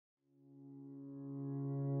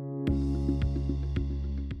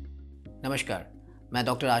नमस्कार, मैं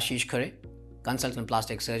डॉक्टर आशीष खरे, consultant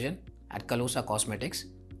plastic surgeon eight कलोसा cosmetics,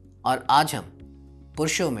 और आज हम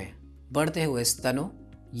पुरुषों में बढ़ते हुए स्तनों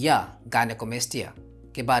या गायनेकोमेस्टिया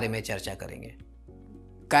के बारे में चर्चा करेंगे।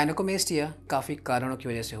 गायनेकोमेस्टिया काफ़ी कारणों की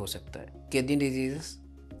वजह से हो सकता है। Kidney disease,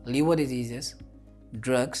 liver disease,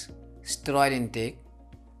 drugs, steroid intake,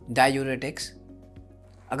 diuretics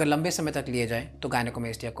अगर लंबे समय तक लिए जाए तो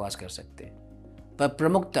गायनेकोमेस्टिया कॉज कर सकते हैं। पर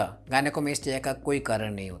प्रमुखतः गायनेकोमेस्टिया का कोई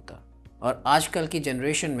कारण नहीं होता, और आजकल की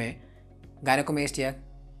जनरेशन में गायनेकोमेस्टिया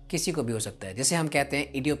किसी को भी हो सकता है, जिसे हम कहते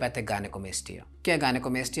हैं इडियोपैथिक गायनेकोमेस्टिया। क्या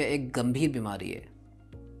गायनेकोमेस्टिया एक गंभीर बीमारी है?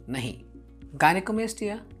 नहीं,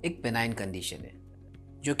 गायनेकोमेस्टिया एक बेनाइन कंडीशन है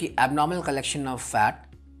जो कि abnormal collection of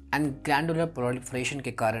fat and glandular proliferation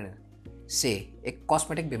के कारण से एक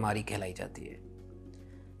कॉस्मेटिक बीमारी कहलाई जाती है।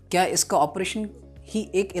 क्या इसका ऑपरेशन ही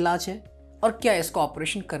एक इलाज है, और क्या इसका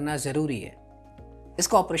ऑपरेशन करना ज़रूरी है?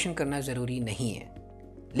 इसका ऑपरेशन करना ज़रूरी नहीं है,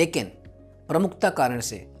 लेकिन प्रमुखता कारण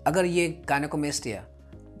से अगर ये गायनेकोमेस्टिया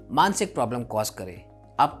मानसिक प्रॉब्लम कॉज करे,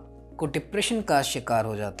 आपको डिप्रेशन का शिकार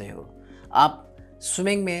हो जाते हो, आप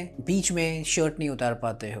स्विमिंग में बीच में शर्ट नहीं उतार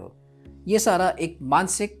पाते हो, ये सारा एक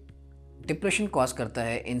मानसिक डिप्रेशन कॉज करता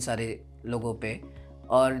है इन सारे लोगों पे,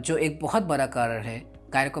 और जो एक बहुत बड़ा कारण है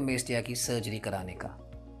गायनेकोमेस्टिया की सर्जरी कराने का।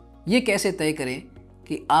 ये कैसे तय करें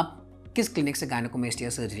कि आप किस क्लिनिक से गायनेकोमेस्टिया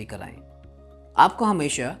सर्जरी कराएं? आपको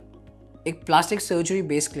हमेशा एक प्लास्टिक सर्जरी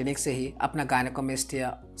बेस्ड क्लिनिक से ही अपना गायनेकोमेस्टिया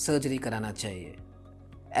सर्जरी कराना चाहिए।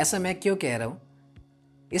 ऐसा मैं क्यों कह रहा हूँ?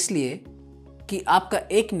 इसलिए कि आपका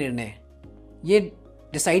एक निर्णय ये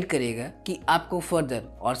डिसाइड करेगा कि आपको फर्दर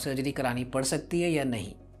और सर्जरी करानी पड़ सकती है या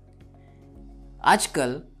नहीं।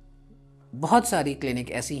 आजकल बहुत सारी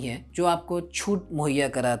क्लिनिक ऐसी हैं जो आपको छूट मुहैया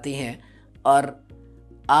कराती हैं, और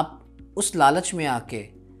आप उस लालच में आके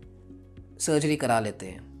सर्जरी करा लेते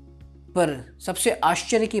हैं। पर सबसे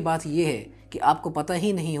आश्चर्य की बात यह है कि आपको पता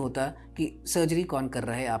ही नहीं होता कि सर्जरी कौन कर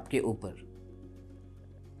रहा है आपके ऊपर।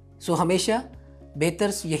 सो हमेशा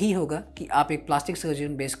बेहतर यही होगा कि आप एक प्लास्टिक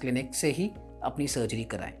सर्जन बेस्ड क्लिनिक से ही अपनी सर्जरी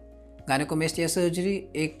कराएं। गायनेकोमेस्टिया सर्जरी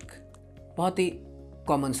एक बहुत ही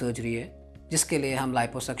कॉमन सर्जरी है, जिसके लिए हम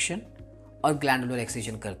लाइपोसक्शन और ग्लैंडुलर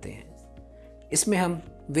एक्सिजन करते हैं। इसमें हम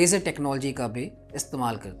वेजर टेक्नोलॉजी का भी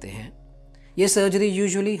इस्तेमाल करते हैं। ये सर्जरी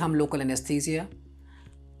यूजुअली हम लोकल एनेस्थीसिया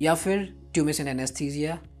या फिर ट्यूमेसन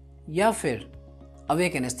एनेस्थीसिया या फिर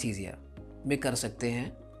अवेक एनेस्थीसिया में कर सकते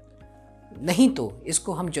हैं, नहीं तो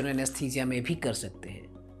इसको हम जनरल एनेस्थीसिया में भी कर सकते हैं।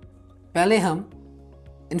 पहले हम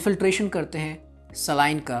इन्फिल्ट्रेशन करते हैं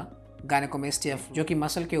सलाइन का गायनेकोमेस्टिया, जो कि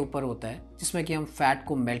मसल के ऊपर होता है, जिसमें कि हम फैट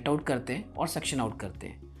को मेल्ट आउट करते हैं और सक्शन आउट करते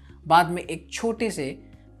हैं। बाद में एक छोटे से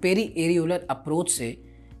पेरी एरियोलर अप्रोच से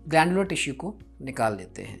ग्लैंडुलर टिश्यू को निकाल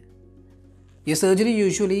देते हैं। ये सर्जरी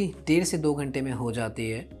यूजुअली 1.5 से 2 घंटे में हो जाती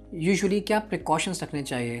है। यूजुअली क्या प्रिकॉशंस रखने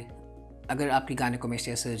चाहिए अगर आपकी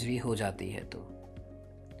गायनेकोमेस्टिया सर्जरी हो जाती है? तो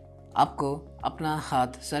आपको अपना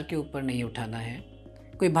हाथ सर के ऊपर नहीं उठाना है,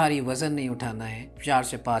 कोई भारी वज़न नहीं उठाना है 4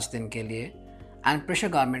 से 5 दिन के लिए, एंड प्रेशर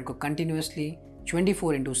गारमेंट को कंटिन्यूसली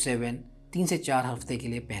 24/7 3 से 4 हफ्ते के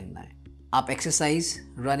लिए पहनना है। आप एक्सरसाइज,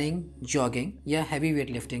 रनिंग, जॉगिंग या हैवी वेट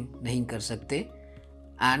लिफ्टिंग नहीं कर सकते,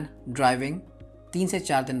 एंड ड्राइविंग 3 से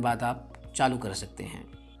 4 दिन बाद आप चालू कर सकते हैं।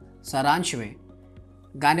 सारांश में,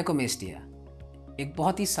 गायनेकोमेस्टिया एक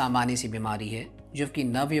बहुत ही सामान्य सी बीमारी है जो कि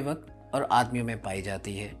नवयुवक और आदमियों में पाई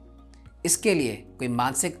जाती है। इसके लिए कोई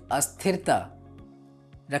मानसिक अस्थिरता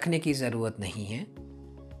रखने की ज़रूरत नहीं है।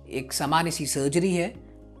 एक सामान्य सी सर्जरी है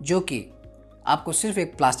जो कि आपको सिर्फ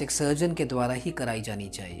एक प्लास्टिक सर्जन के द्वारा ही कराई जानी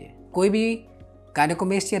चाहिए। कोई भी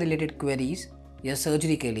गायनेकोमेस्टिया रिलेटेड क्वेरीज या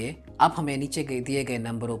सर्जरी के लिए आप हमें नीचे दिए गए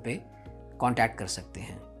नंबरों पे कांटेक्ट कर सकते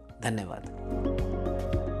हैं। धन्यवाद।